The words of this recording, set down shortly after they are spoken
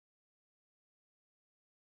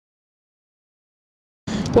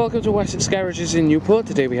Welcome to Wessex Garages in Newport.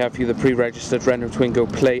 Today we have for you the pre-registered Renault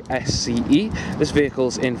Twingo Play SCE. This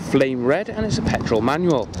vehicle's in flame red and it's a petrol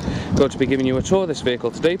manual. I'm going to be giving you a tour of this vehicle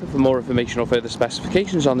today, but for more information or further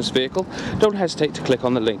specifications on this vehicle, don't hesitate to click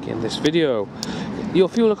on the link in this video. Your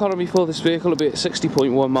fuel economy for this vehicle will be at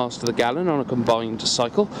 60.1 miles to the gallon on a combined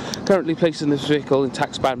cycle, currently placing this vehicle in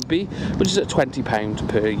tax band B, which is at £20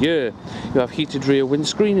 per year. You have heated rear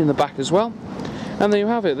windscreen in the back as well. And there you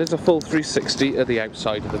have it, there's a full 360 at the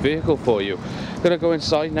outside of the vehicle for you. Going to go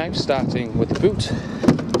inside now, starting with the boot.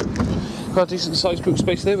 Got a decent sized boot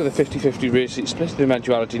space there with a 50-50 rear seat split. The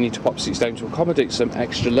eventuality you need to pop seats down to accommodate some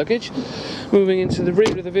extra luggage. Moving into the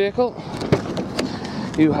rear of the vehicle,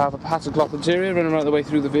 you have a pattern cloth interior running right the way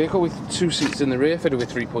through the vehicle with 2 seats in the rear, fitted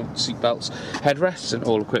with 3-point seat belts, headrests, and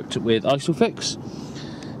all equipped with Isofix.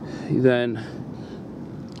 You then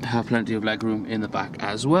have plenty of legroom in the back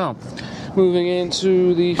as well. Moving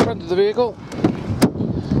into the front of the vehicle,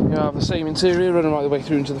 you have the same interior running right the way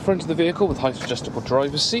through into the front of the vehicle with height adjustable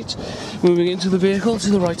driver's seat. Moving into the vehicle, to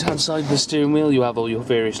the right hand side of the steering wheel, you have all your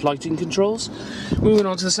various lighting controls. Moving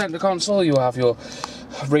on to the centre console, you have your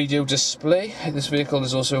radio display. This vehicle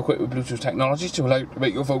is also equipped with Bluetooth technology to allow you to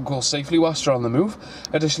make your phone calls safely whilst you're on the move.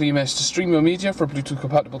 Additionally, you may to stream your media for Bluetooth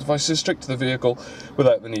compatible devices straight to the vehicle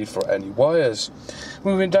without the need for any wires.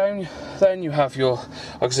 Moving down, then you have your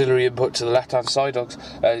auxiliary input to the left hand side,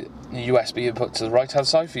 USB input to the right hand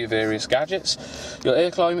side for your various gadgets, your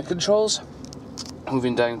air climate controls.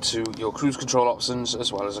 Moving down to your cruise control options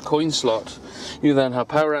as well as a coin slot. You then have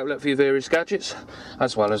power outlet for your various gadgets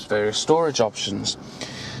as well as various storage options.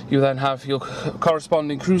 You then have your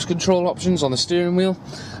corresponding cruise control options on the steering wheel,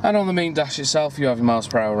 and on the main dash itself you have your miles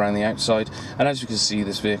per hour around the outside, and as you can see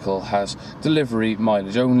this vehicle has delivery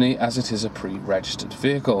mileage only as it is a pre-registered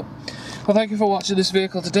vehicle. Well, thank you for watching this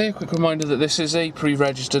vehicle today. A quick reminder that this is a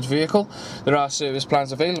pre-registered vehicle. There are service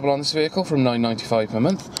plans available on this vehicle from £9.95 per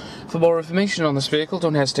month. For more information on this vehicle,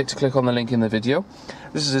 don't hesitate to click on the link in the video.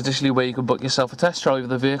 This is additionally where you can book yourself a test drive of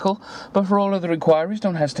the vehicle, but for all other inquiries,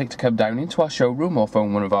 don't hesitate to come down into our showroom or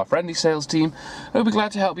phone one of our friendly sales team. We'll be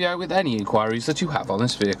glad to help you out with any inquiries that you have on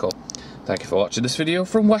this vehicle. Thank you for watching this video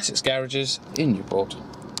from Wessex Garages in Newport.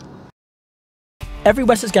 Every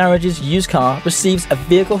Wessex Garages used car receives a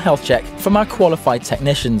vehicle health check from our qualified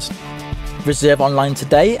technicians. Reserve online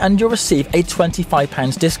today and you'll receive a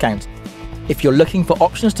 £25 discount. If you're looking for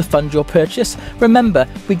options to fund your purchase, remember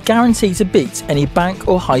we guarantee to beat any bank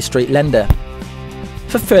or high street lender.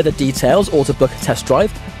 For further details or to book a test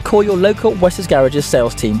drive, call your local Wessex Garages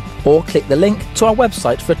sales team or click the link to our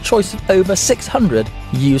website for a choice of over 600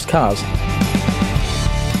 used cars.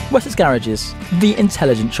 Wessex Garages, the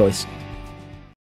intelligent choice.